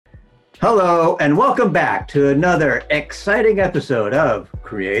Hello, and welcome back to another exciting episode of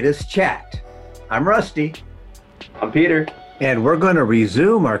Creatives Chat. I'm Rusty. I'm Peter. And we're going to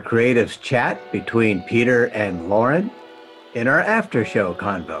resume our Creatives Chat between Peter and Lauren in our after show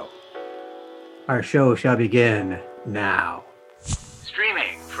convo. Our show shall begin now.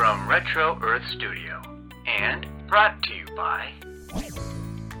 Streaming from Retro Earth Studio and brought to you by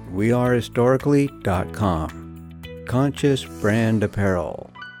WeAreHistorically.com, Conscious Brand Apparel,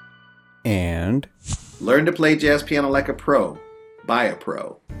 and Learn to play jazz piano like a pro, by a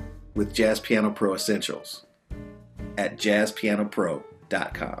pro, with Jazz Piano Pro Essentials at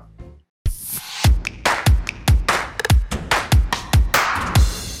jazzpianopro.com.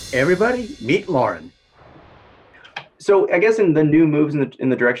 Everybody, meet Lauren. So I guess in the new moves in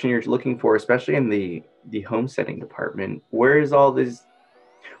the direction you're looking for, especially in the homesteading department, where have these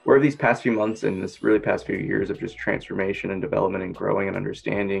past few months and this really past few years of just transformation and development and growing and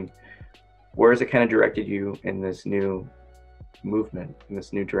understanding, where has it kind of directed you in this new movement, in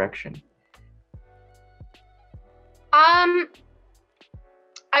this new direction? I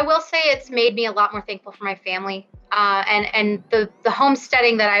will say it's made me a lot more thankful for my family. And the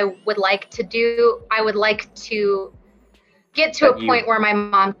homesteading that I would like to do, I would like to get to a point where my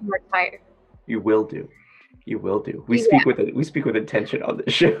mom can retire. You will do. We speak with intention on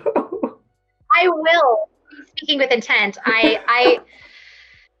this show. I will be speaking with intent.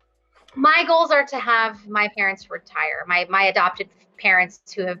 My goals are to have my parents retire. My adopted parents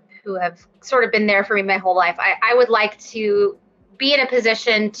who have sort of been there for me my whole life. I would like to be in a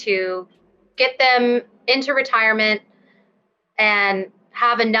position to get them into retirement and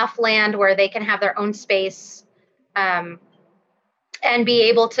have enough land where they can have their own space, and be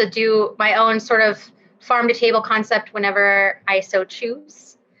able to do my own sort of farm to table concept whenever I so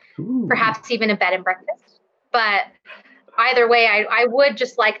choose. Ooh. Perhaps even a bed and breakfast. But either way, I would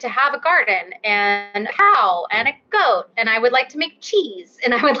just like to have a garden and a cow and a goat, and I would like to make cheese,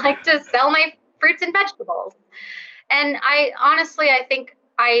 and I would like to sell my fruits and vegetables. And I think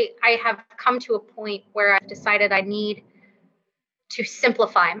I have come to a point where I've decided I need to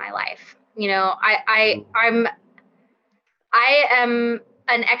simplify my life. You know, I am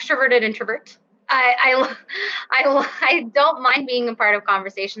an extroverted introvert. I don't mind being a part of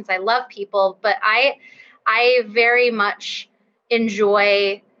conversations. I love people, but I very much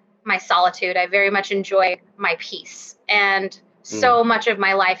enjoy my solitude. I very much enjoy my peace. And so much of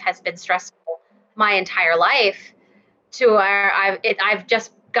my life has been stressful my entire life, to where I've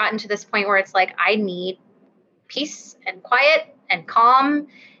just gotten to this point where it's like I need peace and quiet and calm,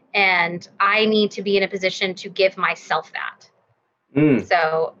 and I need to be in a position to give myself that.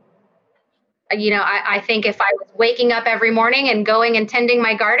 So, you know, I think if I was waking up every morning and going and tending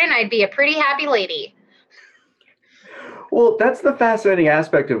my garden, I'd be a pretty happy lady. Well, that's the fascinating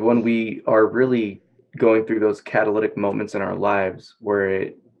aspect of when we are really going through those catalytic moments in our lives where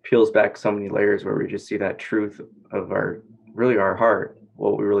it peels back so many layers, where we just see that truth of our heart,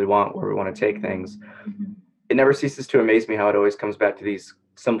 what we really want, where we want to take things. Mm-hmm. It never ceases to amaze me how it always comes back to these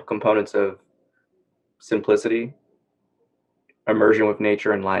simple components of simplicity, immersion with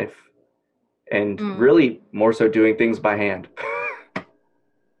nature and life, and really more so doing things by hand.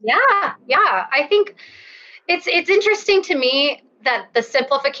 Yeah. I think it's interesting to me that the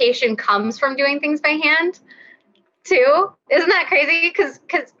simplification comes from doing things by hand too. Isn't that crazy? Because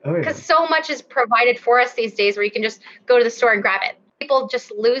so much is provided for us these days where you can just go to the store and grab it. People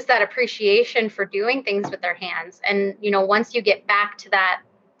just lose that appreciation for doing things with their hands. And, you know, once you get back to that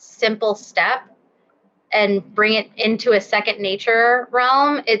simple step and bring it into a second nature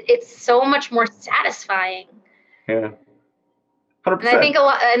realm, it's so much more satisfying. Yeah. 100%. And I think a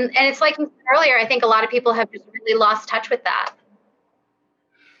lot, and it's like you said earlier, I think a lot of people have just really lost touch with that.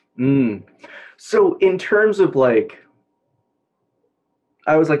 So in terms of I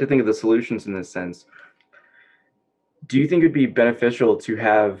always like to think of the solutions in this sense. Do you think it'd be beneficial to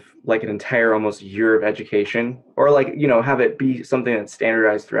have an entire almost year of education, or have it be something that's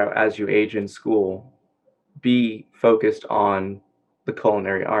standardized throughout as you age in school, be focused on the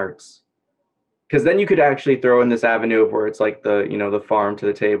culinary arts? Because then you could actually throw in this avenue of where it's the farm to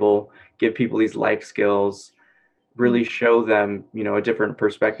the table, give people these life skills, really show them, a different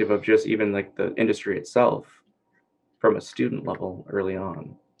perspective of just even the industry itself from a student level early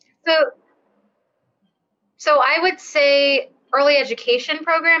on. So I would say early education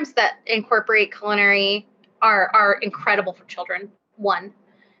programs that incorporate culinary are incredible for children. One,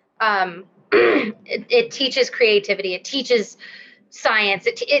 it teaches creativity. It teaches science.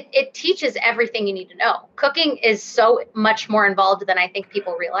 It teaches everything you need to know. Cooking is so much more involved than I think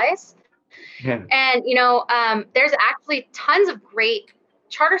people realize. Yeah. And, there's actually tons of great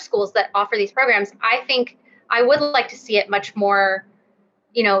charter schools that offer these programs, I think I would like to see it much more,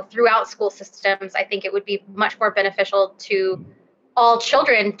 throughout school systems. I think it would be much more beneficial to all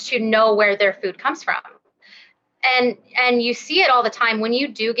children to know where their food comes from. And you see it all the time when you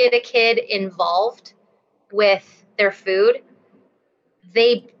do get a kid involved with their food,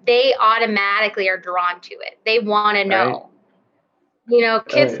 they automatically are drawn to it. They want to know.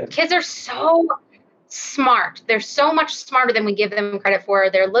 Kids are so smart. They're so much smarter than we give them credit for.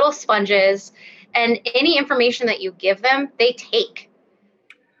 They're little sponges, and any information that you give them, they take.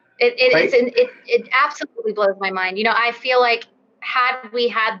 It absolutely blows my mind. I feel like had we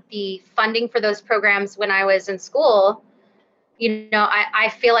had the funding for those programs when I was in school,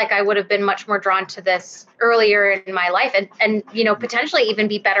 I feel like I would have been much more drawn to this earlier in my life, and potentially even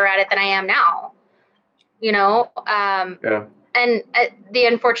be better at it than I am now. Yeah. And the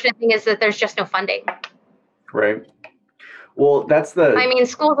unfortunate thing is that there's just no funding. Right. Well, I mean,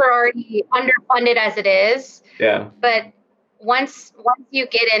 schools are already underfunded as it is. Yeah. But once you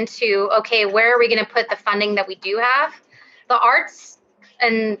get into, okay, where are we going to put the funding that we do have? The arts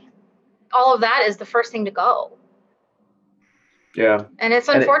and all of that is the first thing to go. Yeah. And it's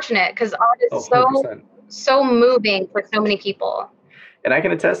unfortunate because art is so moving for so many people. And I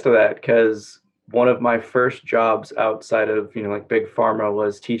can attest to that because one of my first jobs outside of, like big pharma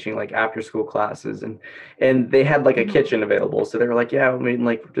was teaching like after school classes, and they had like a kitchen available. So they were like, yeah, I mean,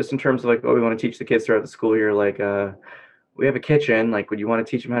 like just in terms of like, oh, we want to teach the kids throughout the school year, like, we have a kitchen, like, would you want to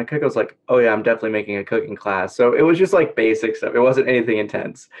teach them how to cook? I was like, oh yeah, I'm definitely making a cooking class. So it was just like basic stuff. It wasn't anything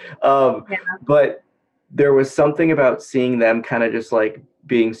intense. But there was something about seeing them kind of just like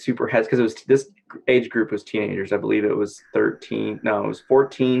being super heads, because it was this age group was teenagers. I believe it was 14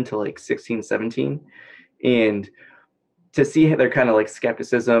 to like 16, 17. And to see their kind of like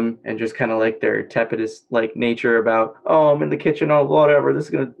skepticism and just kind of like their tepid like nature about, oh, I'm in the kitchen, oh, whatever,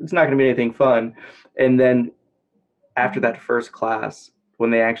 it's not gonna be anything fun. And then after that first class, when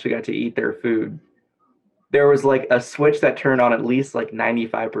they actually got to eat their food, there was like a switch that turned on at least like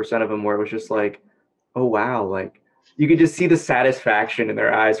 95% of them, where it was just like, oh wow, like you could just see the satisfaction in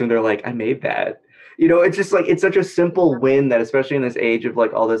their eyes when they're like, I made that. It's just like, it's such a simple win that, especially in this age of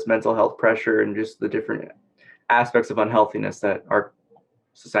like all this mental health pressure and just the different aspects of unhealthiness that our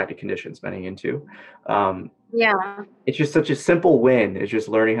society conditions many into. It's just such a simple win. It's just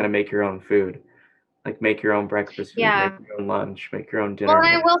learning how to make your own food. Like make your own breakfast food, make your own lunch, make your own dinner. Well,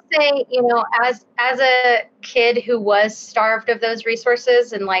 I will say, as a kid who was starved of those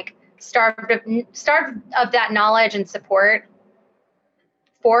resources and like starved of that knowledge and support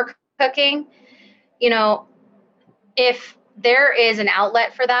for cooking, if there is an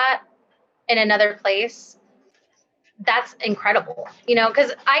outlet for that in another place, that's incredible,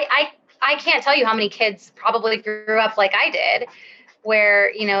 because I can't tell you how many kids probably grew up like I did,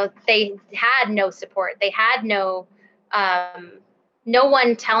 where, they had no support. They had no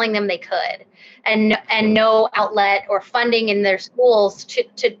one telling them they could, and no outlet or funding in their schools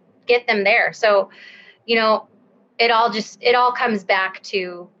to get them there. So, it all comes back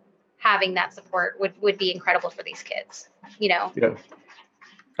to having that support would be incredible for these kids, Yeah.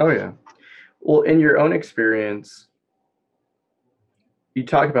 Oh yeah. Well, in your own experience, you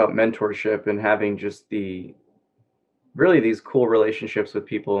talk about mentorship and having just really these cool relationships with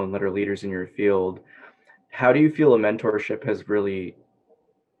people and that are leaders in your field. How do you feel a mentorship has really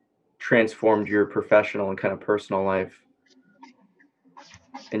transformed your professional and kind of personal life?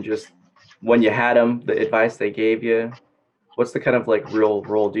 And just when you had them, the advice they gave you, what's the kind of like real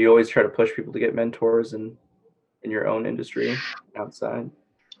role? Do you always try to push people to get mentors in your own industry outside?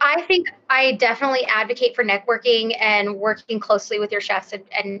 I think I definitely advocate for networking and working closely with your chefs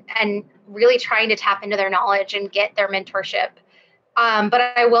and really trying to tap into their knowledge and get their mentorship. But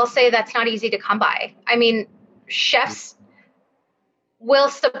I will say that's not easy to come by. I mean, chefs will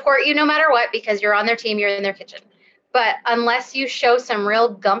support you no matter what because you're on their team, you're in their kitchen. But unless you show some real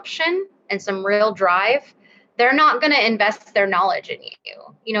gumption and some real drive, they're not going to invest their knowledge in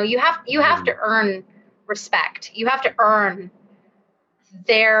you. You have to earn respect. You have to earn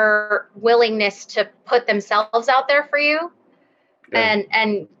their willingness to put themselves out there for you,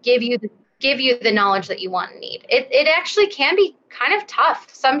 and give you the knowledge that you want and need. It actually can be kind of tough.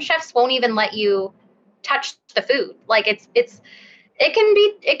 Some chefs won't even let you touch the food. Like it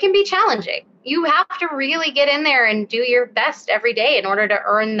can be challenging. You have to really get in there and do your best every day in order to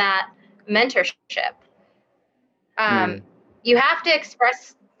earn that mentorship. You have to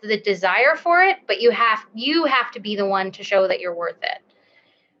express the desire for it, but you have to be the one to show that you're worth it.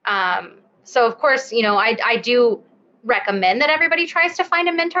 So of course, I do recommend that everybody tries to find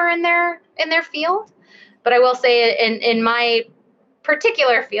a mentor in their field, but I will say in my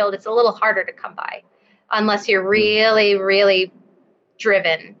particular field, it's a little harder to come by unless you're really, really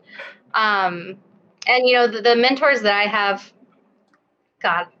driven. And the mentors that I have,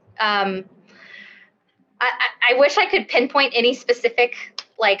 God, I wish I could pinpoint any specific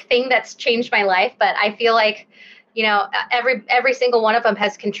like thing that's changed my life, but I feel like, every single one of them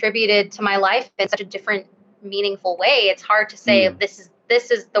has contributed to my life in such a different, meaningful way. It's hard to say this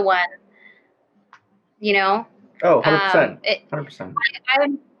is the one, Oh, 100%. 100%.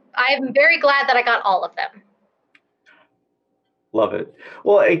 I'm very glad that I got all of them. Love it.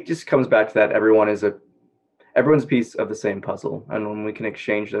 Well, it just comes back to that everyone's a piece of the same puzzle. And when we can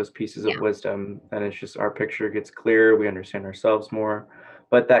exchange those pieces of wisdom, then it's just our picture gets clearer, we understand ourselves more.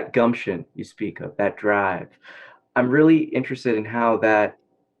 But that gumption you speak of, that drive, I'm really interested in how that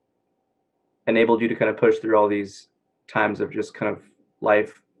enabled you to kind of push through all these times of just kind of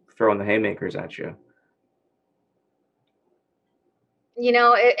life throwing the haymakers at you.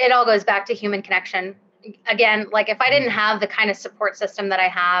 It all goes back to human connection. Again, like if I didn't have the kind of support system that I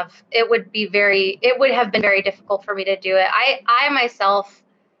have, it would have been very difficult for me to do it. I myself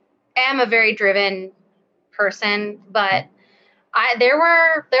am a very driven person, but there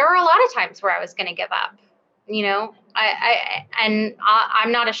were a lot of times where I was going to give up.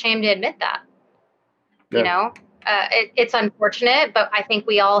 I'm not ashamed to admit that. Yeah. It's unfortunate, but I think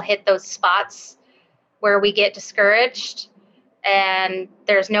we all hit those spots where we get discouraged and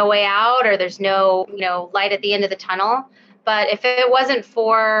there's no way out, or there's no, light at the end of the tunnel. But if it wasn't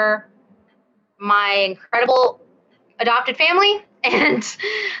for my incredible adopted family and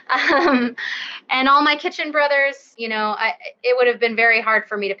all my kitchen brothers, it would have been very hard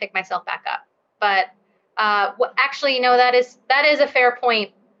for me to pick myself back up. But actually, that is a fair point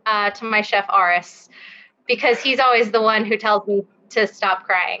to my chef Aris, because he's always the one who tells me to stop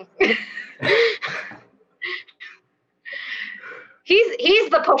crying. He's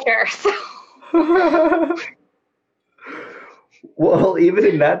the pusher. So. Well, even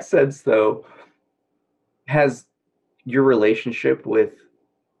in that sense, though, has your relationship with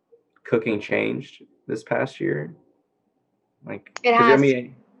cooking changed this past year? Like, it has.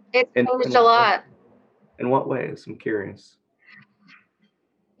 It's changed a lot. In what ways? I'm curious.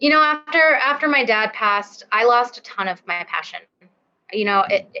 After my dad passed, I lost a ton of my passion.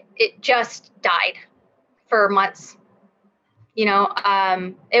 It just died for months.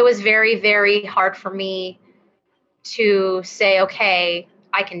 It was very, very hard for me to say, okay,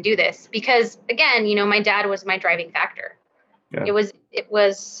 I can do this, because again, my dad was my driving factor. Yeah. It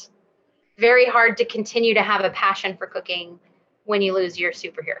was very hard to continue to have a passion for cooking when you lose your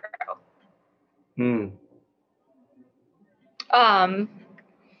superhero.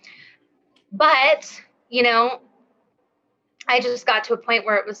 But, I just got to a point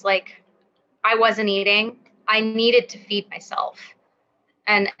where it was like, I wasn't eating. I needed to feed myself.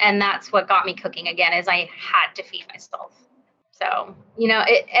 And that's what got me cooking again, is I had to feed myself. So,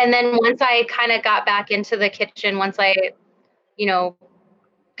 and then once I kind of got back into the kitchen, once I,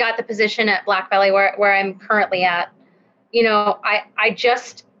 got the position at Black Valley where I'm currently at,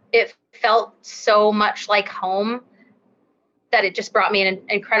 it felt so much like home that it just brought me an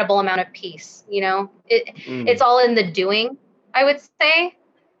incredible amount of peace. It's all in the doing, I would say.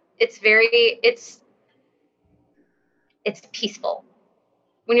 It's peaceful.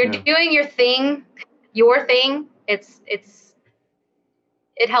 When you're doing your thing, it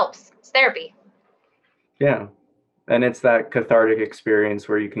helps. It's therapy. Yeah. And it's that cathartic experience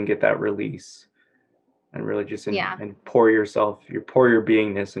where you can get that release and really just and pour your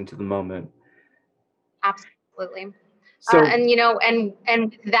beingness into the moment. Absolutely. So,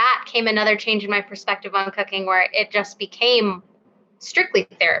 and that came another change in my perspective on cooking, where it just became strictly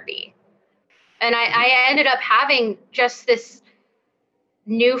therapy. And I ended up having just this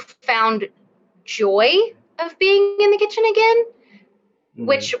newfound joy of being in the kitchen again,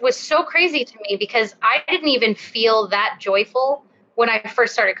 which was so crazy to me, because I didn't even feel that joyful when I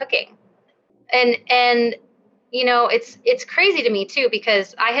first started cooking. And it's crazy to me too,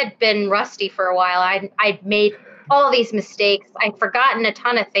 because I had been rusty for a while. I'd made all these mistakes. I'd forgotten a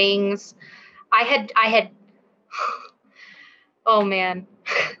ton of things. I had oh man,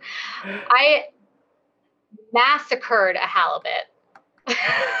 I massacred a halibut.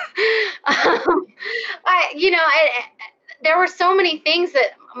 There were so many things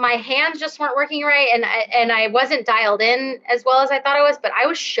that my hands just weren't working right, and I wasn't dialed in as well as I thought I was, but I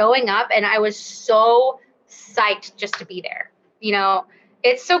was showing up and I was so psyched just to be there.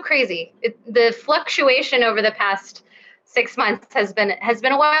 It's so crazy. The fluctuation over the past 6 months has been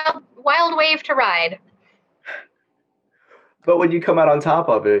a wild wave to ride. But when you come out on top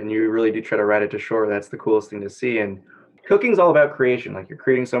of it and you really do try to ride it to shore, that's the coolest thing to see. And cooking's all about creation. Like you're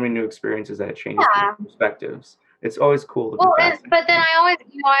creating so many new experiences that it changes perspectives. It's always cool to be fascinated. But then I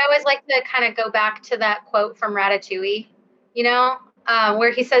always like to kind of go back to that quote from Ratatouille,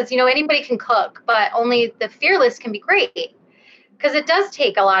 where he says, anybody can cook, but only the fearless can be great. Because it does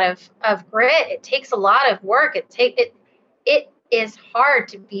take a lot of grit. It takes a lot of work. It is hard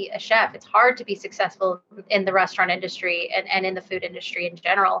to be a chef. It's hard to be successful in the restaurant industry and in the food industry in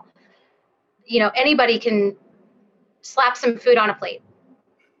general. Anybody can slap some food on a plate,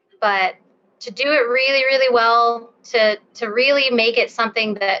 but to do it really, really well, to really make it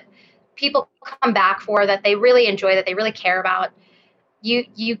something that people come back for, that they really enjoy, that they really care about,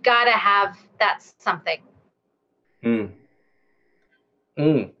 you gotta have that something.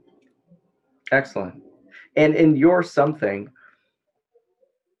 Excellent. And in your something,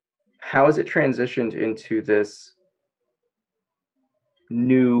 how has it transitioned into this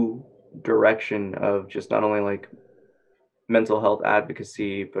new direction of just not only like mental health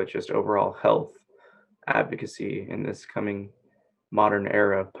advocacy, but just overall health advocacy in this coming modern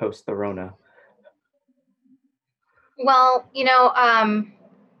era post the Rona? Well,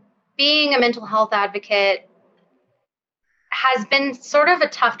 being a mental health advocate has been sort of a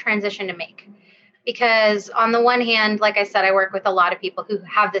tough transition to make, because on the one hand, like I said, I work with a lot of people who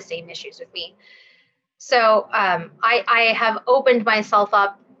have the same issues with me. So I have opened myself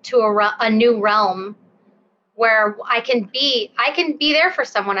up to a new realm where I can be there for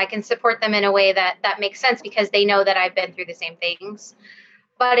someone. I can support them in a way that makes sense, because they know that I've been through the same things.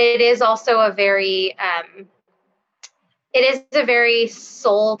 But it is also a very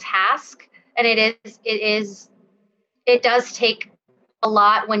soul task, and it does take a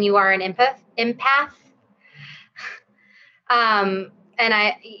lot when you are an empath. And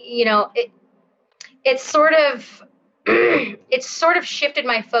it's sort of it's sort of shifted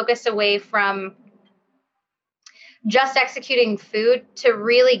my focus away from just executing food to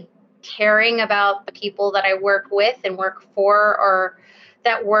really caring about the people that I work with and work for, or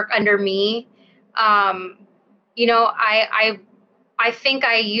that work under me. I think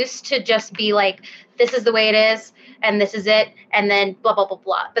I used to just be like, this is the way it is, and this is it, and then blah, blah, blah,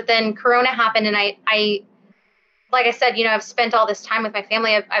 blah. But then Corona happened, and I like I said, I've spent all this time with my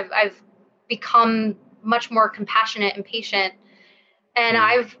family. I've become much more compassionate and patient. And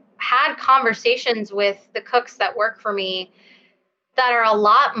I've had conversations with the cooks that work for me that are a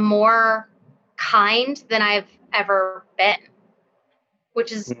lot more kind than I've ever been,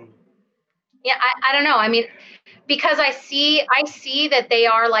 which is, I don't know. I mean, because I see that they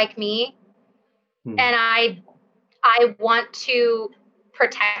are like me, and I want to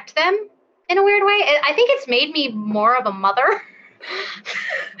protect them in a weird way. I think it's made me more of a mother.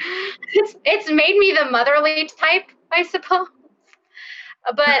 It's made me the motherly type, I suppose.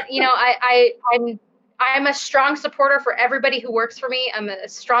 But I'm a strong supporter for everybody who works for me. I'm a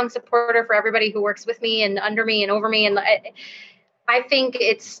strong supporter for everybody who works with me and under me and over me. And I think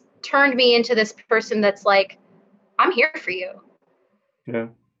it's turned me into this person that's like, I'm here for you. Yeah.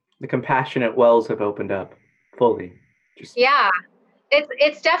 The compassionate wells have opened up fully.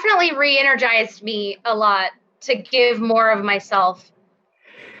 It's definitely re-energized me a lot to give more of myself.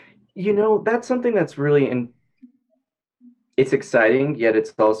 That's something that's really it's exciting, yet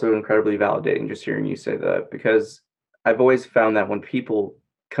it's also incredibly validating just hearing you say that, because I've always found that when people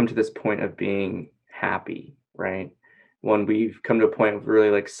come to this point of being happy, right? When we've come to a point of really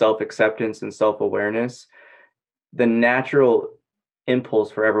like self-acceptance and self-awareness, the natural impulse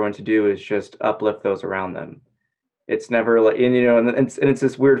for everyone to do is just uplift those around them. It's never like, and it's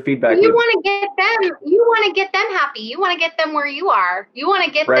this weird feedback. You want to get them happy. You want to get them where you are. You want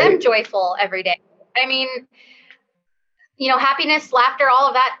to get them joyful every day. I mean, happiness, laughter, all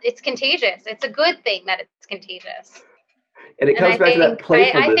of that, it's contagious. It's a good thing that it's contagious. And it comes back to that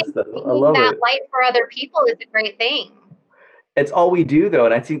playfulness, though. I love that light for other people is a great thing. It's all we do, though.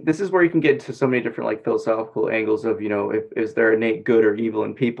 And I think this is where you can get to so many different like philosophical angles of, is there innate good or evil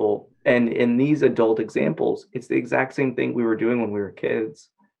in people? And in these adult examples, it's the exact same thing we were doing when we were kids.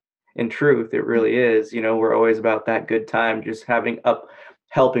 In truth, it really is. We're always about that good time, just helping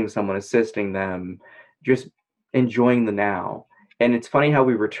someone, assisting them, just enjoying the now. And it's funny how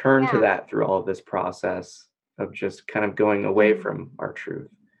we return to that through all of this process of just kind of going away from our truth.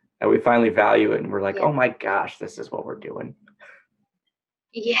 And we finally value it, and we're like, oh my gosh, this is what we're doing.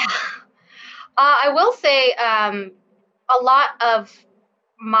 Yeah. I will say a lot of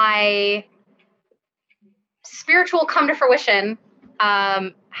my spiritual come to fruition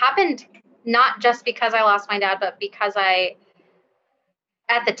happened not just because I lost my dad, but because I,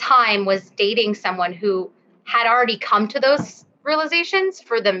 at the time, was dating someone who had already come to those realizations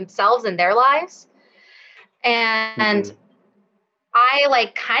for themselves and their lives. And I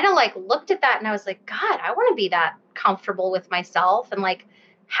like kind of like looked at that and I was like, God, I want to be that comfortable with myself and like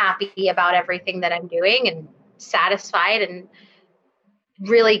happy about everything that I'm doing and satisfied and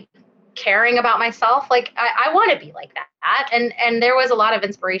really caring about myself. Like I want to be like that. And there was a lot of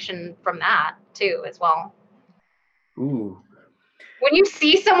inspiration from that too, as well. Ooh. When you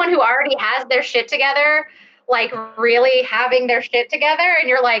see someone who already has their shit together, like really having their shit together, and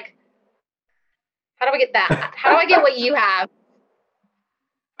you're like, how do I get that? How do I get what you have?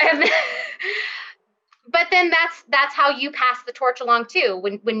 And but then that's how you pass the torch along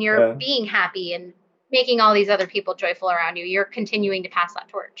too. When you're being happy and making all these other people joyful around you, you're continuing to pass that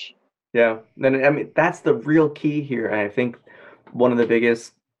torch. Yeah. And I mean, that's the real key here. And I think one of the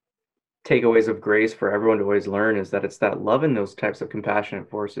biggest takeaways of grace for everyone to always learn is that it's that love in those types of compassionate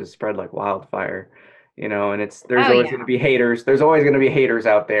forces spread like wildfire, and there's always going to be haters. There's always going to be haters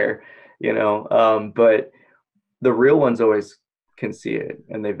out there, but the real ones always can see it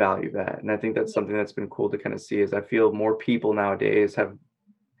and they value that. And I think that's something that's been cool to kind of see is I feel more people nowadays have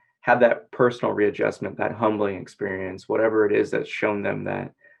that personal readjustment, that humbling experience, whatever it is that's shown them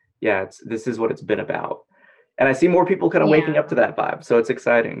that, yeah, this is what it's been about. And I see more people kind of waking up to that vibe. So it's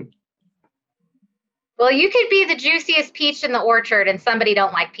exciting. Well, you could be the juiciest peach in the orchard and somebody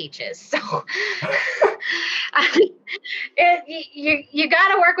don't like peaches. So you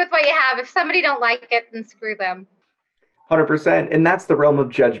got to work with what you have. If somebody don't like it, then screw them. 100%. And that's the realm of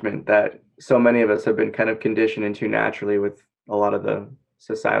judgment that so many of us have been kind of conditioned into naturally with a lot of the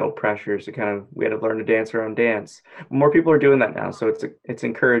societal pressures to we had to learn to dance our own dance. More people are doing that now. So it's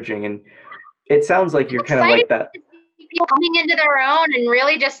encouraging. And it sounds like you're kind of like that. People coming into their own and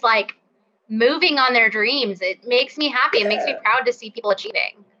really just like moving on their dreams. It makes me happy. It makes me proud to see people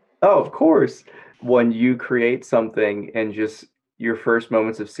achieving. Oh, of course. When you create something and just your first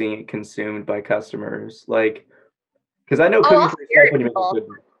moments of seeing it consumed by customers, like, because I know I'll stare at people.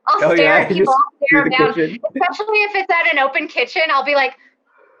 I'll stare at people. I'll stare them down. Especially if it's at an open kitchen, I'll be like,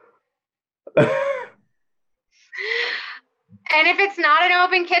 and if it's not an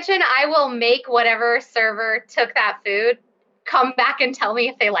open kitchen, I will make whatever server took that food come back and tell me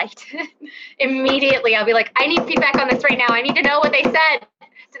if they liked it. Immediately, I'll be like, I need feedback on this right now. I need to know what they said.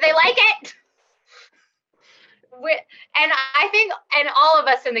 Did they like it? And I think, and all of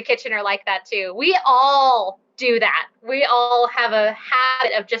us in the kitchen are like that too. We all do that. We all have a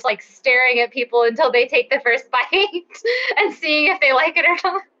habit of just like staring at people until they take the first bite and seeing if they like it or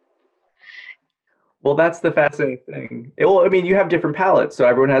not. Well, that's the fascinating thing. Well, I mean, you have different palates, so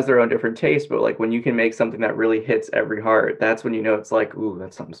everyone has their own different taste, but like when you can make something that really hits every heart, that's when it's like, ooh,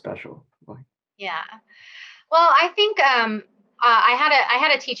 that's something special. Yeah. Well, I think I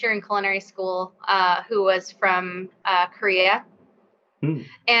had a teacher in culinary school who was from Korea.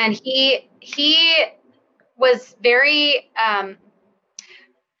 And he was very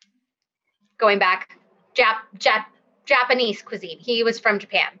going back Japanese cuisine. He was from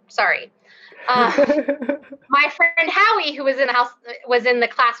Japan. Sorry. My friend Howie, who was in the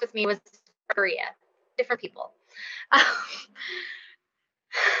class with me, was from Korea. Different people.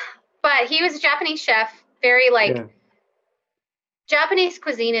 But he was a Japanese chef, very Japanese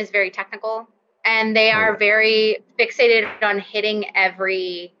cuisine is very technical, and they are very fixated on hitting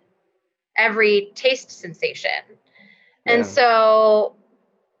every taste sensation. And so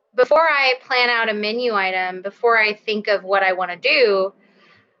before I plan out a menu item, before I think of what I want to do,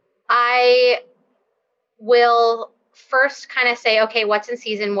 I will first kind of say, okay, what's in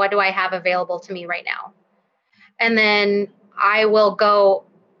season? What do I have available to me right now? And then I will go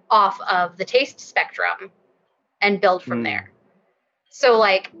off of the taste spectrum and build from there. So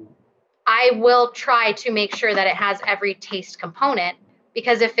like, I will try to make sure that it has every taste component,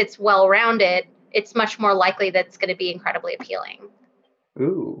 because if it's well-rounded, it's much more likely that it's going to be incredibly appealing.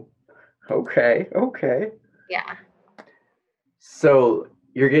 Ooh, okay. Yeah. So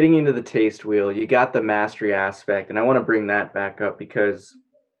you're getting into the taste wheel. You got the mastery aspect, and I want to bring that back up because,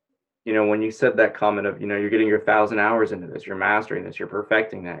 when you said that comment of, you're getting your 1,000 hours into this, you're mastering this, you're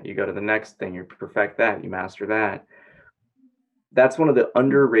perfecting that. You go to the next thing, you perfect that, you master that. That's one of the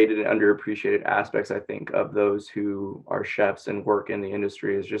underrated and underappreciated aspects, I think, of those who are chefs and work in the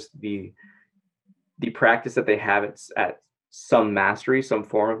industry is just the practice that they have at some mastery, some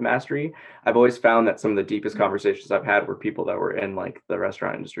form of mastery. I've always found that some of the deepest conversations I've had were people that were in like the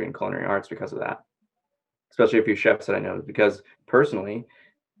restaurant industry and culinary arts because of that. Especially a few chefs that I know, because personally,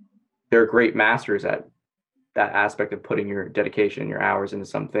 they're great masters at that aspect of putting your dedication, your hours into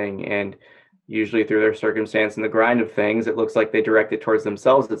something. And usually through their circumstance and the grind of things, it looks like they direct it towards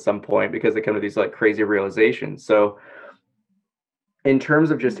themselves at some point because they come to these like crazy realizations. So in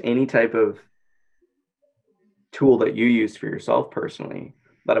terms of just any type of tool that you use for yourself personally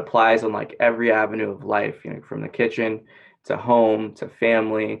that applies on like every avenue of life, you know, from the kitchen to home to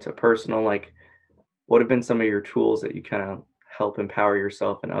family to personal? Like, what have been some of your tools that you kind of help empower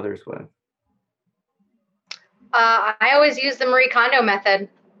yourself and others with? I always use the Marie Kondo method.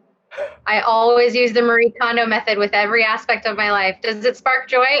 I always use the Marie Kondo method with every aspect of my life. Does it spark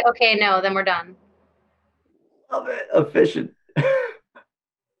joy? Okay, no, then we're done. Love it. Efficient.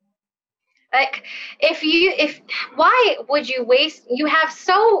 Like, why would you waste, you have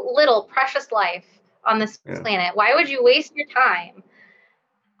so little precious life on this Yeah. planet. Why would you waste your time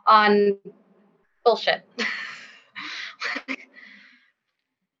on bullshit?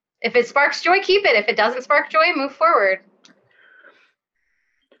 If it sparks joy, keep it. If it doesn't spark joy, move forward.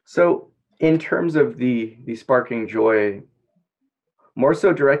 So in terms of the sparking joy, more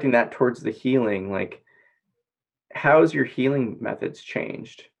so directing that towards the healing, like how's your healing methods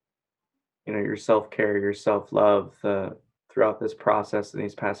changed? You know, your self-care, your self-love, throughout this process in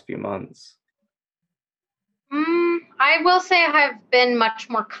these past few months. I will say I have been much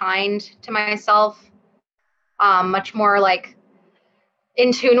more kind to myself, much more like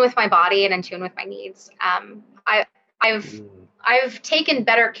in tune with my body and in tune with my needs. I've taken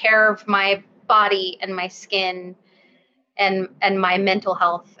better care of my body and my skin and my mental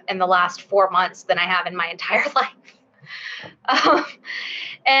health in the last 4 months than I have in my entire life.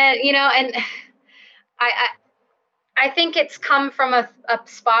 And you know, and I think it's come from a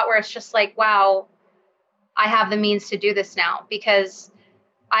spot where it's just like, wow, I have the means to do this now, because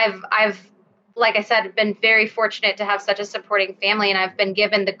I've like I said, been very fortunate to have such a supporting family, and I've been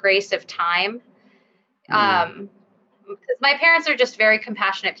given the grace of time. Because my parents are just very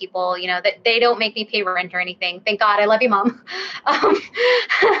compassionate people, you know, that they don't make me pay rent or anything. Thank God. I love you, Mom.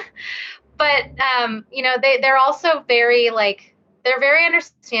 But you know, they're also very like, they're very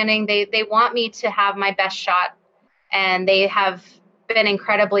understanding. They want me to have my best shot, and they have been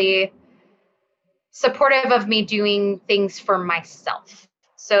incredibly supportive of me doing things for myself.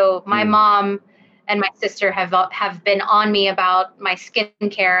 So my mom and my sister have been on me about my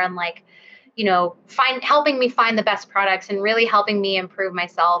skincare and like, you know, helping me find the best products and really helping me improve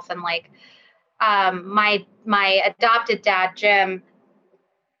myself. And like, my adopted dad, Jim,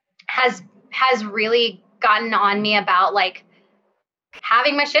 has really gotten on me about like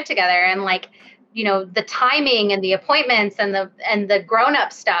having my shit together and like, you know, the timing and the appointments and the grown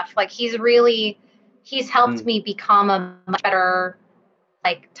up stuff. Like he's helped me become a much better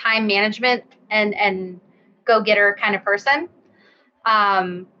like time management and go getter kind of person.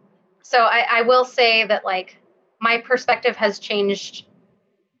 So I will say that like my perspective has changed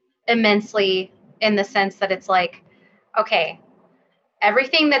immensely in the sense that it's like, okay,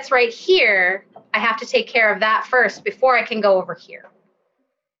 everything that's right here, I have to take care of that first before I can go over here.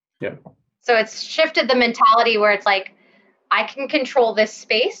 Yeah. So it's shifted the mentality where it's like, I can control this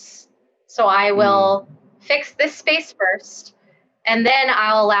space, so I will fix this space first, and then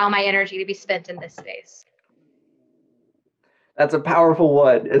I'll allow my energy to be spent in this space. That's a powerful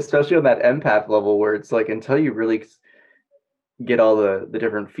one, especially on that empath level where it's like, until you really get all the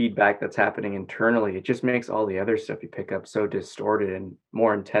different feedback that's happening internally, it just makes all the other stuff you pick up so distorted and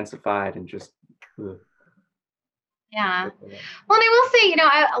more intensified and just yeah. Well, and I will say, you know,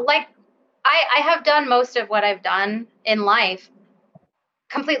 I have done most of what I've done in life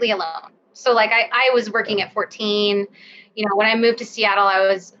completely alone. So like I was working at 14. You know, when I moved to Seattle, I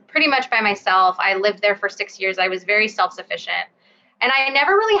was pretty much by myself. I lived there for 6 years. I was very self-sufficient. And I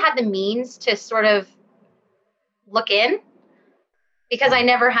never really had the means to sort of look in, because I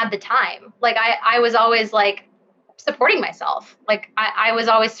never had the time. Like I was always like supporting myself. Like I was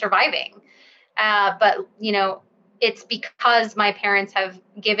always surviving. But you know, it's because my parents have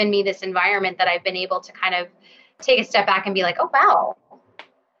given me this environment that I've been able to kind of take a step back and be like, oh, wow,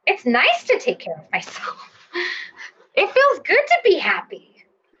 it's nice to take care of myself. It feels good to be happy.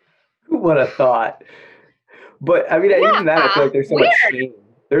 What a thought. But I mean, even that, I feel like there's so much shame.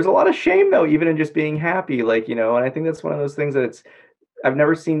 There's a lot of shame though, even in just being happy, like, you know, and I think that's one of those things that I've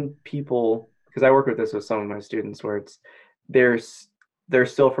never seen people, because I work with this with some of my students, where it's, they're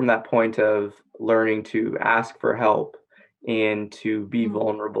still from that point of learning to ask for help and to be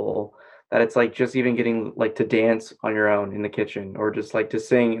vulnerable, that it's like just even getting like to dance on your own in the kitchen, or just like to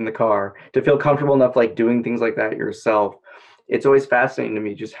sing in the car, to feel comfortable enough like doing things like that yourself. It's always fascinating to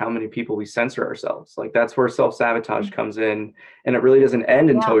me just how many people we censor ourselves. Like that's where self-sabotage comes in, and it really doesn't end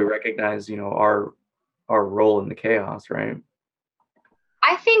until we recognize, you know, our role in the chaos, right?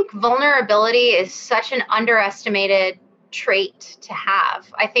 I think vulnerability is such an underestimated trait to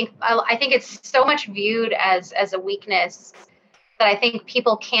have. I think it's so much viewed as a weakness that I think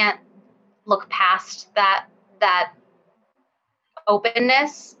people can't look past that that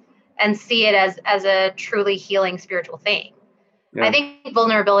openness and see it as a truly healing spiritual thing. Yeah. I think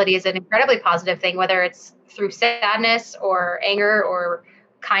vulnerability is an incredibly positive thing, whether it's through sadness or anger or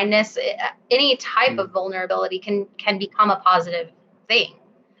kindness. Any type of vulnerability can become a positive thing.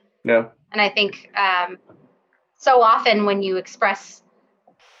 Yeah. And I think so often when you express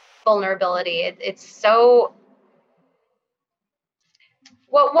vulnerability, it's so.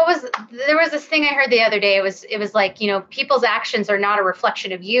 What was there was this thing I heard the other day. It was like, you know, people's actions are not a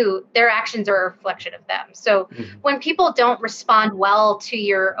reflection of you. Their actions are a reflection of them. So when people don't respond well to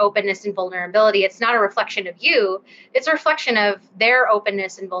your openness and vulnerability, it's not a reflection of you. It's a reflection of their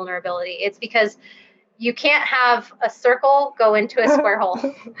openness and vulnerability. It's because you can't have a circle go into a square hole.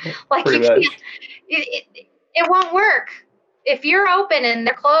 Like Pretty you can't, much. it won't work. If you're open and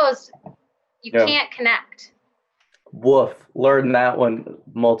they're closed, you can't connect. Woof. Learned that one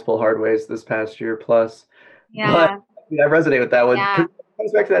multiple hard ways this past year plus. Yeah. But I resonate with that one. Yeah. It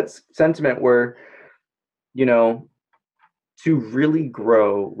comes back to that sentiment where, you know, to really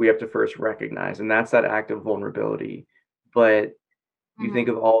grow, we have to first recognize, and that's that act of vulnerability. But you think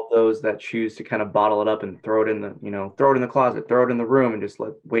of all those that choose to kind of bottle it up and throw it in the, you know, throw it in the closet, throw it in the room, and just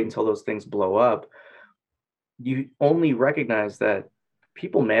wait until those things blow up. You only recognize that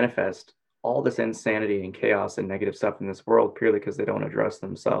people manifest all this insanity and chaos and negative stuff in this world purely because they don't address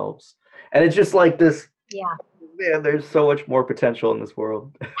themselves. And it's just like this. Yeah. Man, there's so much more potential in this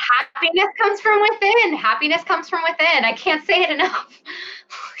world. Happiness comes from within. Happiness comes from within. I can't say it enough.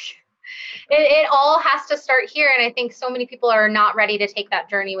 It all has to start here. And I think so many people are not ready to take that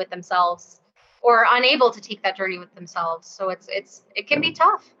journey with themselves or unable to take that journey with themselves. So it can be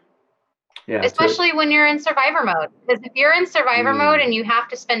tough. Yeah. Especially when you're in survivor mode. Because if you're in survivor mode and you have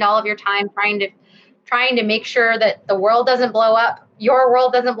to spend all of your time trying to make sure that the world doesn't blow up, your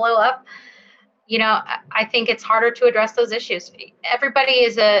world doesn't blow up, you know, I think it's harder to address those issues. Everybody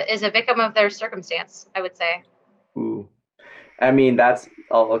is a victim of their circumstance, I would say. Ooh. I mean,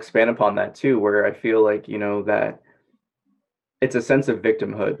 I'll expand upon that too, where I feel like, you know, that it's a sense of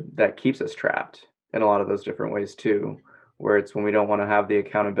victimhood that keeps us trapped in a lot of those different ways too, where it's when we don't want to have the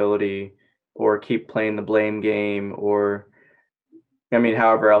accountability or keep playing the blame game or, I mean,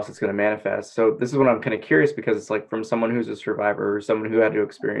 however else it's going to manifest. So this is what I'm kind of curious, because it's like, from someone who's a survivor or someone who had to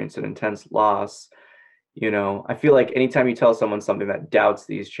experience an intense loss, you know, I feel like anytime you tell someone something that doubts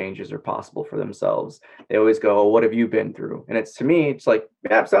these changes are possible for themselves, they always go, oh, what have you been through? And it's, to me, it's like,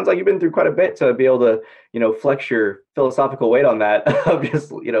 yeah, it sounds like you've been through quite a bit to be able to, you know, flex your philosophical weight on that. Of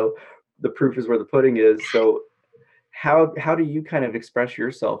just, you know, the proof is where the pudding is. So how do you kind of express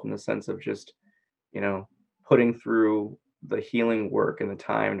yourself in the sense of just, you know, putting through the healing work and the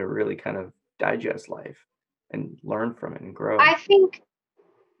time to really kind of digest life and learn from it and grow? I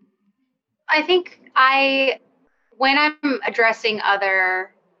think when I'm addressing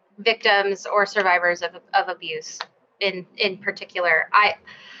other victims or survivors of abuse in particular, I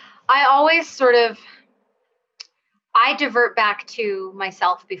always sort of, I divert back to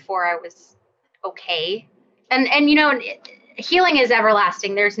myself before I was okay. And you know, healing is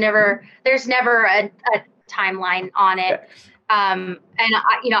everlasting. There's never a timeline on it. And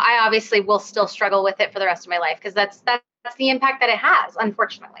you know, I obviously will still struggle with it for the rest of my life, because that's the impact that it has,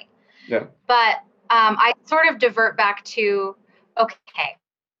 unfortunately. Yeah. But I sort of divert back to, okay,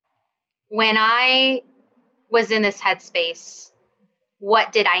 when I was in this headspace,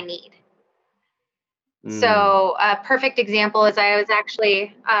 what did I need? So a perfect example is I was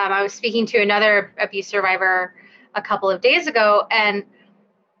actually, I was speaking to another abuse survivor a couple of days ago, and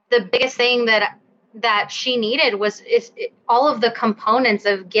the biggest thing that she needed was all of the components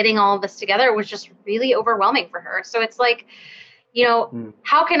of getting all of this together was just really overwhelming for her. So it's like, you know,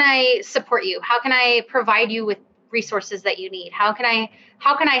 how can I support you? How can I provide you with resources that you need? How can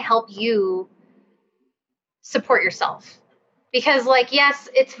I help you support yourself? Because, like, yes,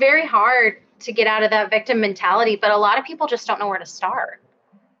 it's very hard to get out of that victim mentality, but a lot of people just don't know where to start.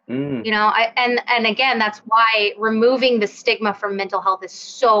 You know, and again, that's why removing the stigma from mental health is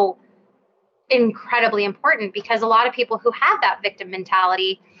so incredibly important, because a lot of people who have that victim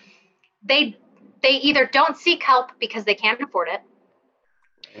mentality, they either don't seek help because they can't afford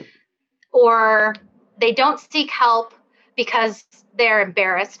it, or they don't seek help because they're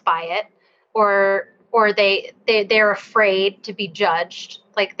embarrassed by it, or they're afraid to be judged.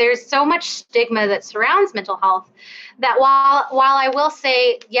 Like, there's so much stigma that surrounds mental health that while I will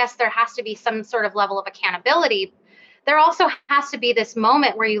say, yes, there has to be some sort of level of accountability, there also has to be this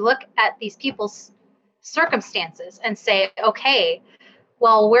moment where you look at these people's circumstances and say, okay,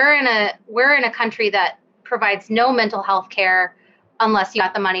 well, we're in a country that provides no mental health care unless you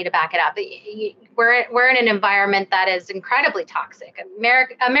got the money to back it up. we're in an environment that is incredibly toxic.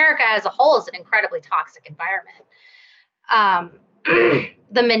 America as a whole is an incredibly toxic environment.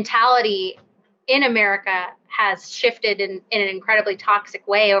 The mentality in America has shifted in an incredibly toxic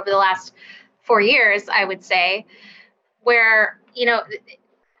way over the last 4 years, I would say, where, you know,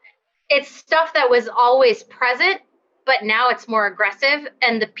 it's stuff that was always present, but now it's more aggressive,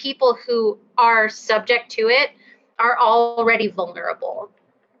 and the people who are subject to it are already vulnerable.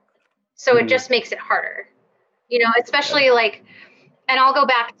 So it just makes it harder, you know, especially like, and I'll go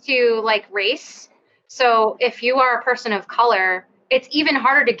back to like race. So if you are a person of color, it's even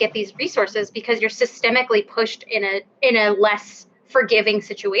harder to get these resources because you're systemically pushed in a less forgiving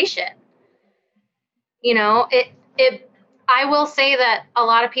situation. You know, I will say that a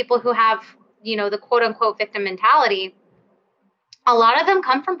lot of people who have, you know, the quote unquote victim mentality, a lot of them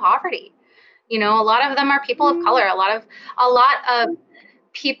come from poverty. You know, a lot of them are people of color. A lot of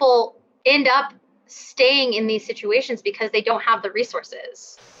people end up staying in these situations because they don't have the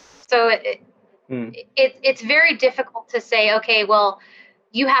resources. So it's very difficult to say, okay, well,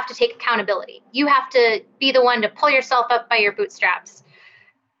 you have to take accountability. You have to be the one to pull yourself up by your bootstraps.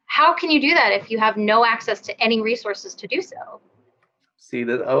 How can you do that if you have no access to any resources to do so? See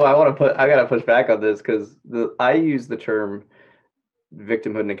this? Oh, I gotta push back on this because I use the term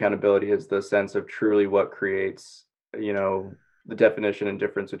victimhood and accountability as the sense of truly what creates, you know, the definition and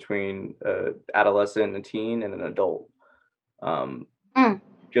difference between adolescent, a teen, and an adult.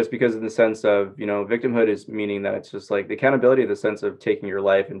 Just because in the sense of, you know, victimhood is meaning that it's just like the accountability, the sense of taking your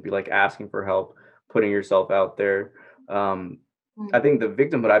life and be like asking for help, putting yourself out there. I think the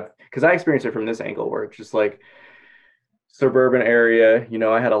victimhood, because I experienced it from this angle where it's just like suburban area, you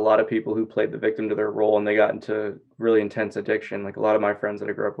know, I had a lot of people who played the victim to their role and they got into really intense addiction. Like a lot of my friends that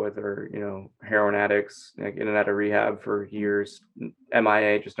I grew up with are, you know, heroin addicts, like in and out of rehab for years,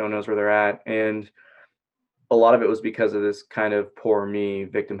 MIA, just no one knows where they're at. And a lot of it was because of this kind of poor me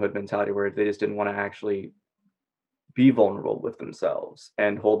victimhood mentality where they just didn't want to actually be vulnerable with themselves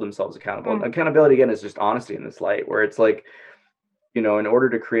and hold themselves accountable. And accountability, again, is just honesty in this light, where it's like, you know, in order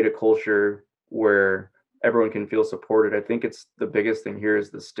to create a culture where everyone can feel supported, I think it's the biggest thing here is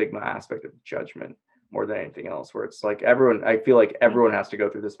the stigma aspect of judgment more than anything else, where it's like I feel like everyone has to go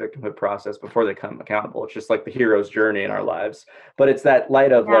through this victimhood process before they come accountable. It's just like the hero's journey in our lives. But it's that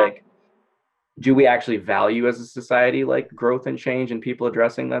light of like, do we actually value as a society like growth and change and people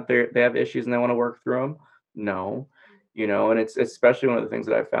addressing that they have issues and they want to work through them? No. You know, and it's especially one of the things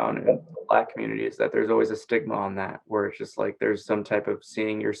that I found in the Black community is that there's always a stigma on that, where it's just like there's some type of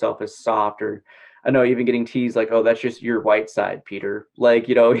seeing yourself as soft, or I know even getting teased like, oh, that's just your white side, Peter. Like,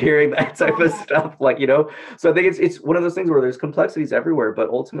 you know, hearing that type of stuff, like, you know, so I think it's one of those things where there's complexities everywhere, but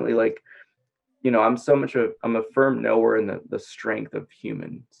ultimately, like, you know, I'm a firm knower in the strength of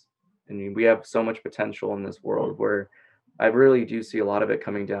humans. I mean, we have so much potential in this world where I really do see a lot of it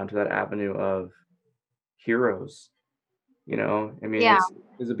coming down to that avenue of heroes. You know, I mean,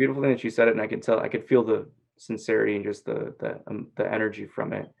 it's a beautiful thing that you said it, and I could feel the sincerity and just the energy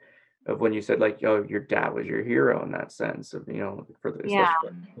from it, of when you said like, oh, your dad was your hero in that sense of, you know, for the especially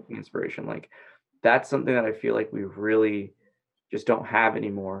for inspiration. Like that's something that I feel like we really just don't have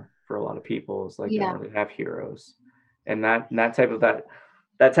anymore for a lot of people. It's like they don't really have heroes, and that type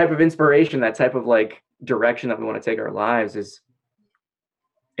of inspiration, that type of like direction that we want to take our lives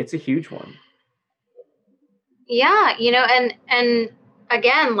it's a huge one. Yeah, you know, and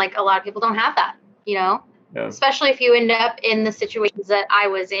again, like a lot of people don't have that, you know, especially if you end up in the situations that I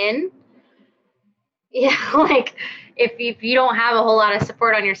was in. Yeah, like if you don't have a whole lot of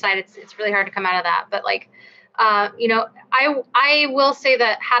support on your side, it's really hard to come out of that. But like, you know, I will say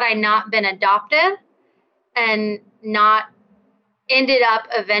that had I not been adopted and not ended up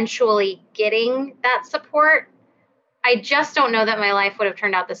eventually getting that support, I just don't know that my life would have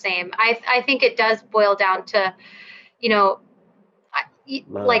turned out the same. I think it does boil down to, you know,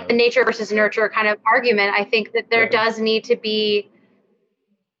 like the nature versus nurture kind of argument. I think that there does need to be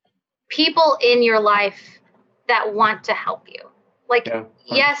people in your life that want to help you. Like,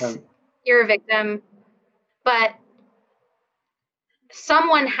 yes, you're a victim, but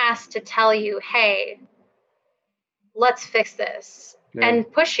someone has to tell you, hey, let's fix this and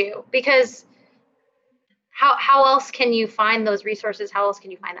push you, because how else can you find those resources? How else can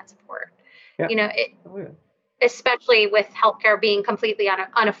you find that support? You know, especially with healthcare being completely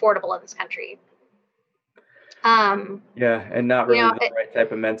unaffordable in this country. And not really the right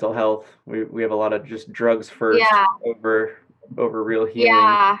type of mental health. We have a lot of just drugs first over real healing.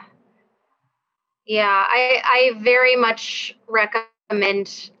 I very much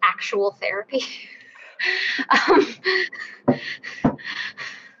recommend actual therapy.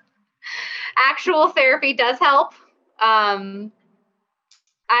 actual therapy does help. I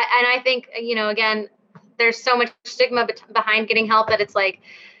think, again, there's so much stigma behind getting help that it's like,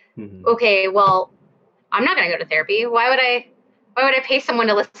 okay, well, I'm not going to go to therapy. Why would I pay someone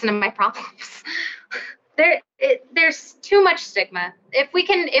to listen to my problems? There's too much stigma. If we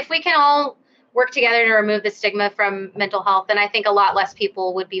can all work together to remove the stigma from mental health, then I think a lot less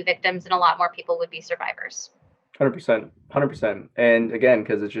people would be victims and a lot more people would be survivors. 100%. And again,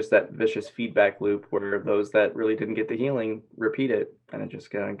 because it's just that vicious feedback loop where those that really didn't get the healing repeat it, and it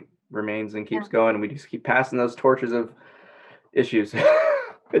just kind of remains and keeps going. And we just keep passing those torches of issues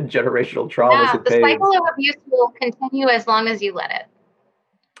and generational traumas. Yeah, the cycle of abuse will continue as long as you let it.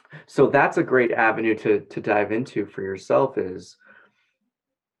 So that's a great avenue to dive into for yourself, is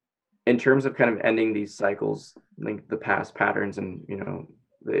in terms of kind of ending these cycles, like the past patterns and,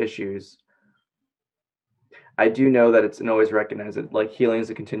 the issues. I do know that it's always recognized that like healing is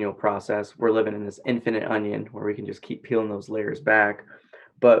a continual process. We're living in this infinite onion where we can just keep peeling those layers back.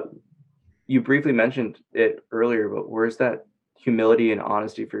 But you briefly mentioned it earlier, but where's that humility and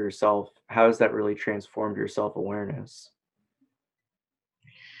honesty for yourself? How has that really transformed your self-awareness?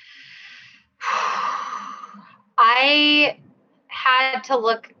 I had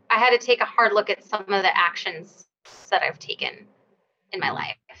to take a hard look at some of the actions that I've taken in my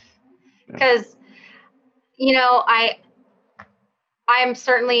life. Because, I'm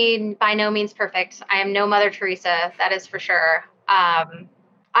certainly by no means perfect. I am no Mother Teresa, that is for sure.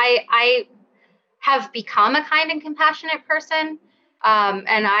 I have become a kind and compassionate person.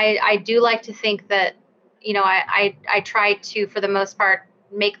 And I do like to think that, I try to, for the most part,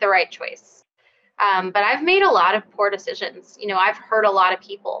 make the right choice. But I've made a lot of poor decisions. I've hurt a lot of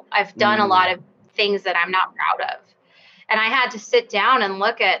people. I've done a lot of things that I'm not proud of. And I had to sit down and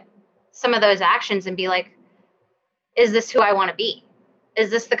look at some of those actions and be like, is this who I want to be? Is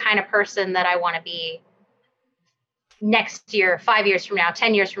this the kind of person that I want to be next year, 5 years from now,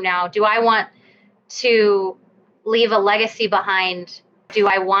 10 years from now? Do I want to leave a legacy behind? Do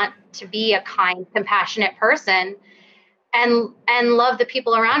I want to be a kind, compassionate person and love the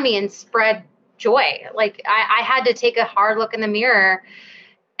people around me and spread joy? Like I had to take a hard look in the mirror.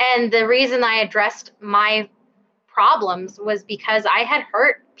 And the reason I addressed my problems was because I had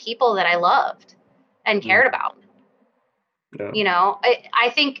hurt people that I loved and cared about. Yeah. I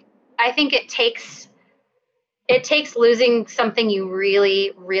think it takes losing something you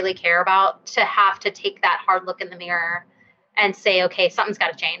really, really care about to have to take that hard look in the mirror and say, okay, something's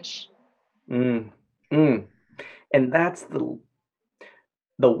got to change. And that's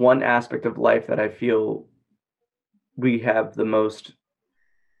the one aspect of life that I feel we have the most,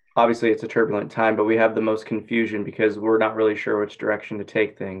 obviously it's a turbulent time, but we have the most confusion because we're not really sure which direction to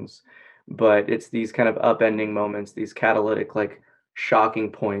take things. But it's these kind of upending moments, these catalytic, like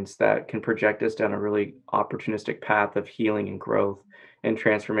shocking points that can project us down a really opportunistic path of healing and growth and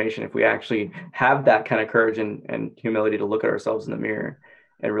transformation. If we actually have that kind of courage and humility to look at ourselves in the mirror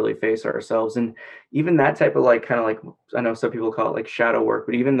and really face ourselves. And even that type of like, kind of like, I know some people call it like shadow work,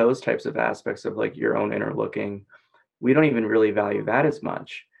 but even those types of aspects of like your own inner looking, we don't even really value that as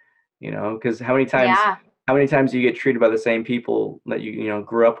much, because how many times do you get treated by the same people that you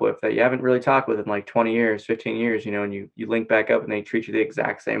grew up with that you haven't really talked with in like 20 years, 15 years, and you link back up and they treat you the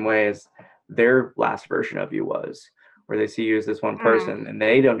exact same way as their last version of you was, where they see you as this one person and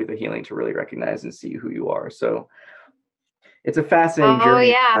they don't do the healing to really recognize and see who you are. So it's a fascinating journey.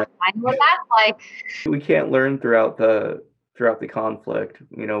 Oh yeah, I know what that's like. We can't learn throughout the conflict.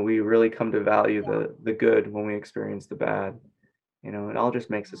 We really come to value the good when we experience the bad. It all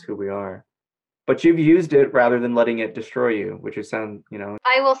just makes us who we are. But you've used it rather than letting it destroy you, which is I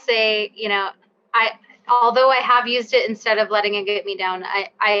will say, although I have used it instead of letting it get me down,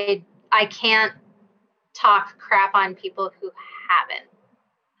 I can't talk crap on people who haven't.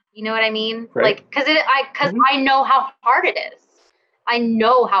 You know what I mean? Right. Like, because I know how hard it is. I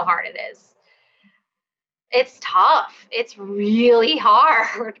know how hard it is. It's tough. It's really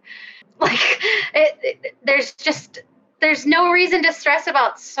hard. Like, there's no reason to stress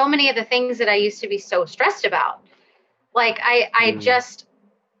about so many of the things that I used to be so stressed about. Like,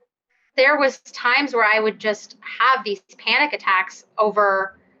 there was times where I would just have these panic attacks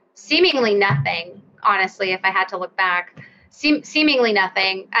over seemingly nothing, honestly, if I had to look back. Seemingly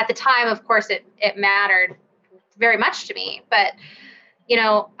nothing. At the time, of course, it mattered very much to me. But,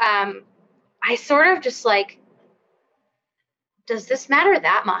 I sort of just like, does this matter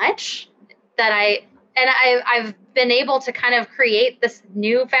that much? That I've been able to kind of create this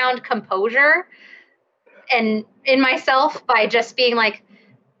newfound composure and in myself by just being like,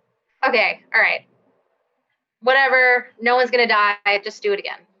 okay, all right, whatever, no one's going to die, just do it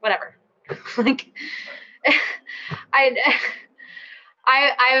again, whatever. Like, I,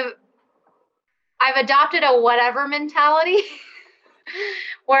 I've adopted a whatever mentality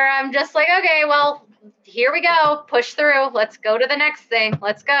where I'm just like, okay, well, here we go, push through. Let's go to the next thing.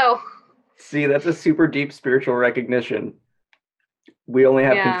 Let's go. See, that's a super deep spiritual recognition. We only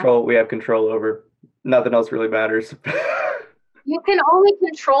have control. We have control over. Nothing else really matters. You can only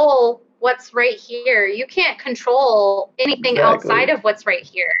control what's right here. You can't control anything outside of what's right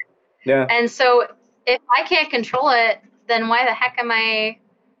here. Yeah. And so if I can't control it, then why the heck am I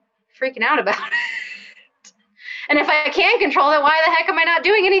freaking out about it? And if I can't control it, why the heck am I not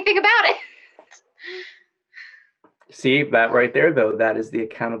doing anything about it? See, that right there, though, that is the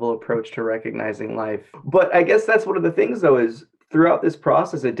accountable approach to recognizing life. But I guess that's one of the things, though, is throughout this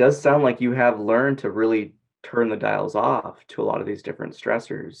process, it does sound like you have learned to really turn the dials off to a lot of these different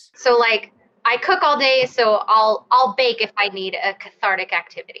stressors. So like I cook all day, so I'll bake if I need a cathartic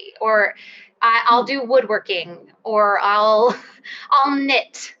activity, or I'll do woodworking, or I'll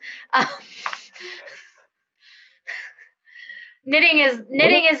knit. Knitting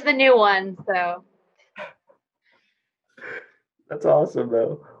is the new one, so. That's awesome,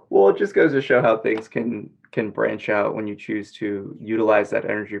 though. Well, it just goes to show how things can branch out when you choose to utilize that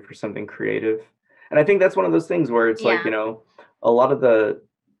energy for something creative. And I think that's one of those things where it's like, a lot of the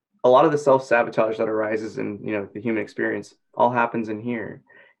self-sabotage that arises in, the human experience all happens in here.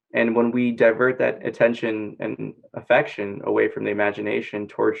 And when we divert that attention and affection away from the imagination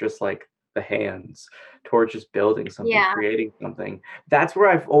towards just like the hands, towards just building something, creating something, that's where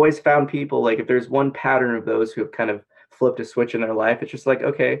I've always found people, like if there's one pattern of those who have kind of flipped a switch in their life, it's just like,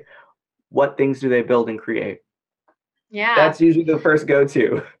 okay, what things do they build and create? Yeah. That's usually the first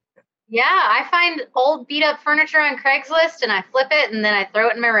go-to. Yeah, I find old beat up furniture on Craigslist and I flip it and then I throw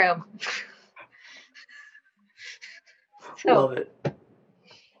it in my room. Love it.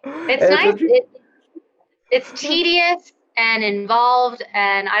 It's nice. It's tedious and involved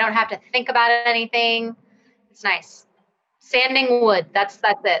and I don't have to think about anything. It's nice. Sanding wood, that's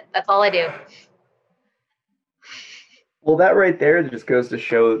it. That's all I do. Well, that right there just goes to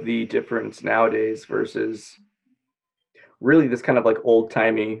show the difference nowadays versus really this kind of like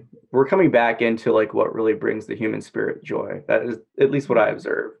old-timey, we're coming back into like what really brings the human spirit joy. That is at least what I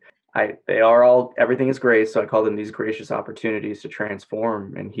observe. Everything is grace, so I call them these gracious opportunities to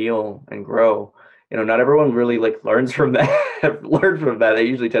transform and heal and grow. Not everyone really like learns from that. Learned from that. They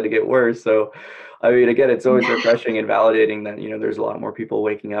usually tend to get worse. So, I mean, again, it's always refreshing and validating that, there's a lot more people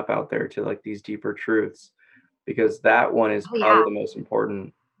waking up out there to like these deeper truths, because that one is probably the most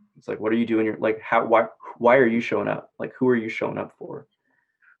important. It's like, what are you doing? Like, why are you showing up? Like, who are you showing up for?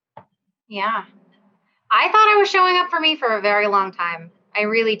 Yeah. I thought I was showing up for me for a very long time. I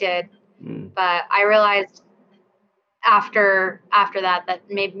really did. But I realized after that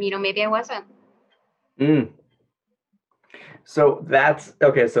maybe I wasn't. So that's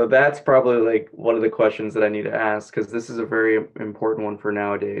probably like one of the questions that I need to ask, because this is a very important one for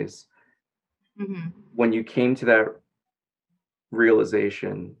nowadays. Mm-hmm. When you came to that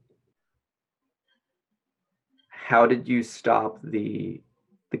realization, how did you stop the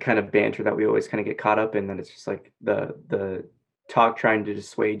kind of banter that we always kind of get caught up in, that it's just like the talk trying to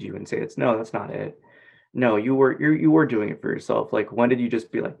dissuade you and say that's not it. No, you were doing it for yourself. Like, when did you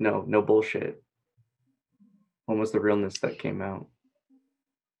just be like, no bullshit? When was the realness that came out?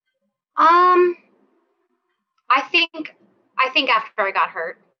 I think after I got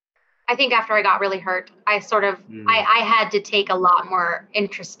hurt. I think after I got really hurt, I sort of I had to take a lot more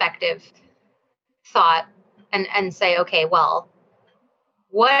introspective thought and say, okay, well,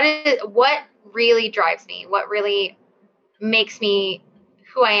 what really drives me? What really makes me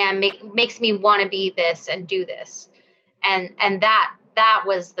who I am, makes me want to be this and do this. And that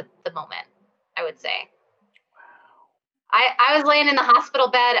was the moment, I would say. I was laying in the hospital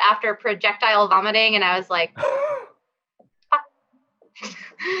bed after projectile vomiting, and I was like,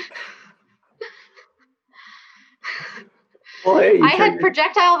 well, hey, I had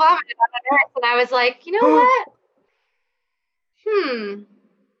projectile vomited on the nurse, and I was like, you know what?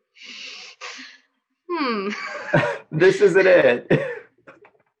 This isn't it. This isn't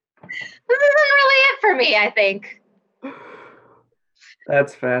really it for me, I think.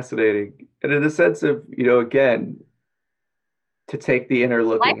 That's fascinating. And in a sense of, again, to take the inner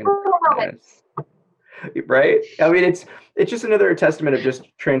looking and right? I mean, it's just another testament of just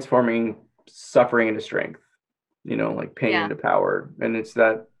transforming suffering into strength, like pain into power. And it's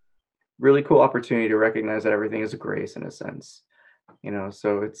that really cool opportunity to recognize that everything is a grace in a sense,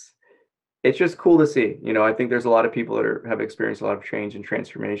 so it's just cool to see. I think there's a lot of people that have experienced a lot of change and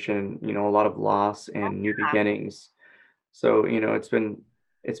transformation, a lot of loss and new beginnings. So, it's been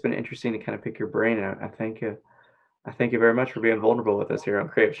it's been interesting to kind of pick your brain, and I thank you. I thank you very much for being vulnerable with us here on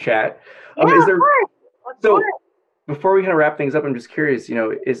Creative Chat. Yeah, Is there, of course. Of so course. before we kind of wrap things up, I'm just curious,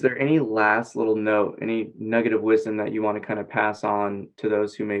 is there any last little note, any nugget of wisdom that you want to kind of pass on to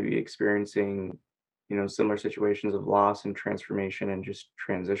those who may be experiencing, similar situations of loss and transformation and just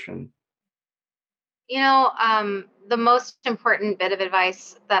transition? The most important bit of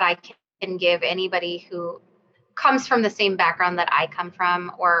advice that I can give anybody who comes from the same background that I come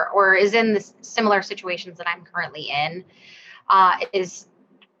from, or is in the similar situations that I'm currently in, is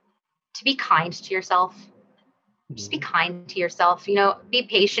to be kind to yourself. Just be kind to yourself. Be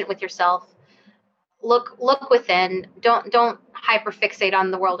patient with yourself. Look within. Don't hyperfixate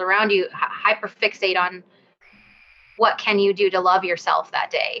on the world around you. Hyperfixate on what can you do to love yourself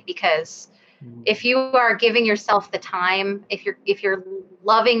that day, because if you are giving yourself the time, if you're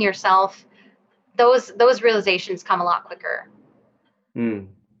loving yourself, those realizations come a lot quicker.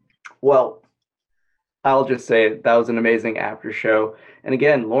 Well, I'll just say that was an amazing after show. And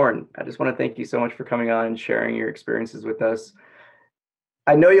again, Lauren, I just want to thank you so much for coming on and sharing your experiences with us.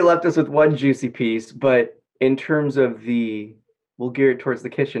 I know you left us with one juicy piece, but in terms of we'll gear it towards the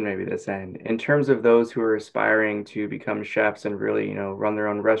kitchen maybe this end. In terms of those who are aspiring to become chefs and really, run their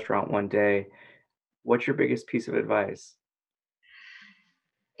own restaurant one day, what's your biggest piece of advice?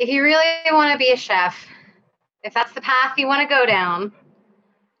 If you really want to be a chef, if that's the path you want to go down,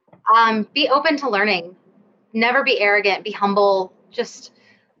 be open to learning. Never be arrogant, be humble, just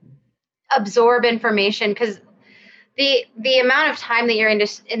absorb information, because the amount of time that you're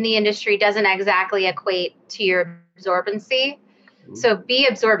in the industry doesn't exactly equate to your absorbency. So be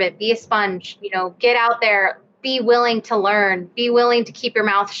absorbent, be a sponge, get out there, be willing to learn, be willing to keep your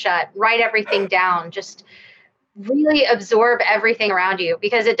mouth shut, write everything down, just really absorb everything around you,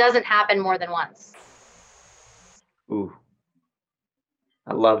 because it doesn't happen more than once. Ooh,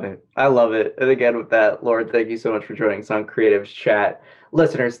 I love it. I love it. And again, with that, Lauren, thank you so much for joining us on Creatives Chat.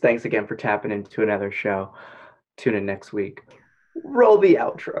 Listeners, thanks again for tapping into another show. Tune in next week. Roll the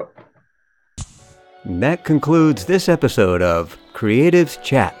outro. That concludes this episode of Creatives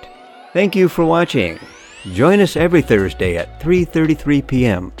Chat. Thank you for watching. Join us every Thursday at 3:33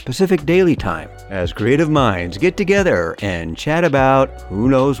 p.m. Pacific Daily Time as creative minds get together and chat about who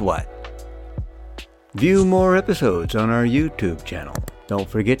knows what. View more episodes on our YouTube channel. Don't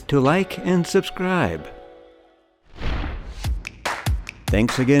forget to like and subscribe.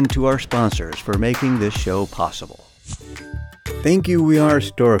 Thanks again to our sponsors for making this show possible. Thank you, We Are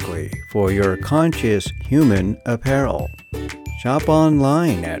Historically, for your conscious human apparel. Shop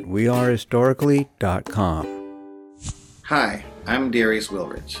online at wearehistorically.com. Hi, I'm Darius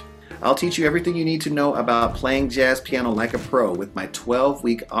Wilrich. I'll teach you everything you need to know about playing jazz piano like a pro with my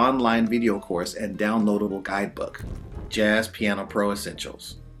 12-week online video course and downloadable guidebook, Jazz Piano Pro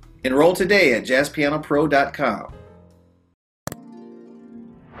Essentials. Enroll today at jazzpianopro.com.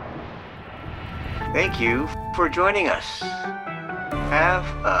 Thank you for joining us. Have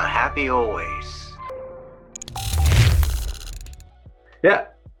a happy always. Yeah,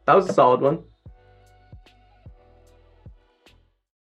 that was a solid one.